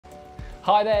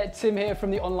Hi there, Tim here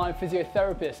from the Online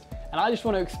Physiotherapist, and I just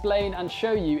want to explain and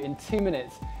show you in 2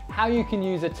 minutes how you can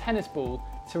use a tennis ball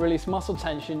to release muscle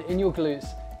tension in your glutes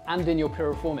and in your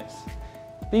piriformis.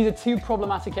 These are two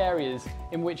problematic areas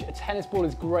in which a tennis ball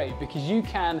is great because you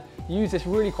can use this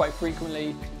really quite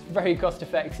frequently, it's very cost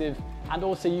effective, and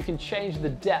also you can change the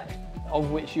depth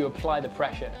of which you apply the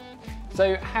pressure.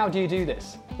 So how do you do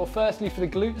this? Well, firstly for the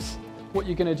glutes, what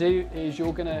you're going to do is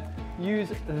you're going to use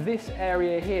this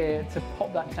area here to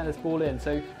pop that tennis ball in.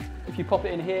 So if you pop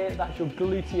it in here, that's your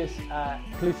glute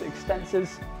extensors.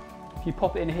 If you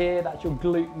pop it in here, that's your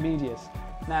glute medius.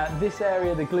 Now this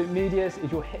area, the glute medius, is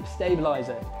your hip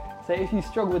stabilizer. So if you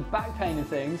struggle with back pain and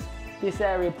things, this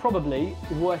area probably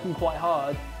is working quite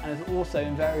hard and is also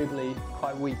invariably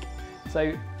quite weak.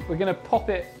 So we're going to pop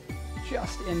it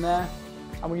just in there,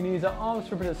 and we're going to use our arms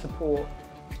for a bit of support,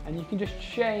 and you can just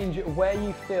change where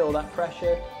you feel that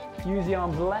pressure. Use the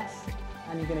arms less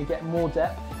and you're going to get more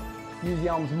depth. Use the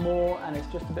arms more and it's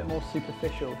just a bit more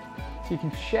superficial. So you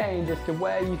can change as to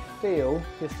where you feel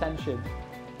this tension.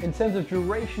 In terms of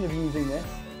duration of using this,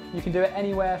 you can do it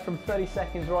anywhere from 30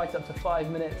 seconds right up to 5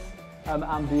 minutes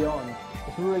and beyond.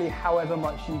 It's really however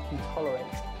much you can tolerate.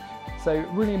 So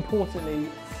really importantly,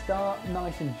 start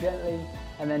nice and gently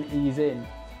and then ease in.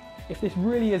 If this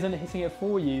really isn't hitting it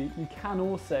for you, you can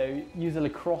also use a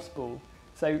lacrosse ball.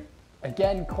 So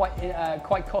again,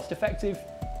 quite cost effective,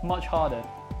 much harder.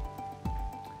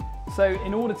 So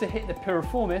in order to hit the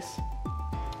piriformis,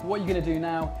 what you're going to do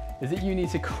now is that you need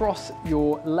to cross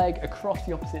your leg across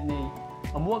the opposite knee.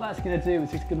 And what that's going to do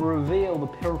is it's going to reveal the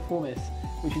piriformis,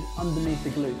 which is underneath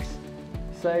the glutes.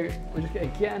 So we're just going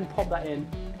to again pop that in,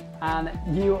 and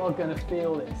you are going to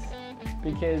feel this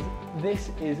because this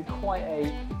is quite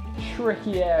a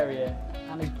tricky area.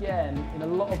 And again, in a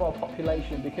lot of our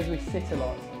population, because we sit a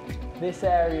lot, this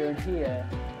area in here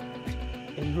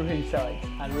is really tight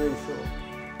and really sore.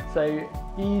 So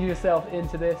ease yourself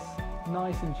into this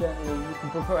nice and gently. You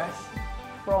can progress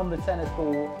from the tennis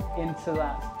ball into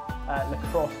that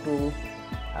lacrosse ball.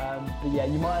 But yeah,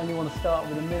 you might only want to start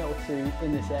with a minute or two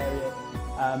in this area.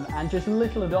 And just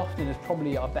little and often is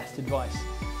probably our best advice.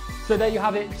 So there you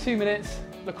have it, 2 minutes,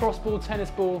 lacrosse ball, tennis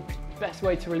ball, best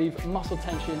way to relieve muscle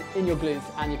tension in your glutes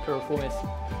and your piriformis.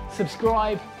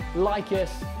 Subscribe, like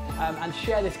us, and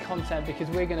share this content because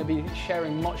we're going to be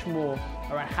sharing much more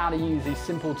around how to use these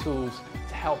simple tools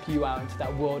to help you out into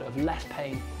that world of less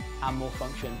pain and more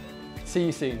function. See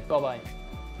you soon. Bye bye.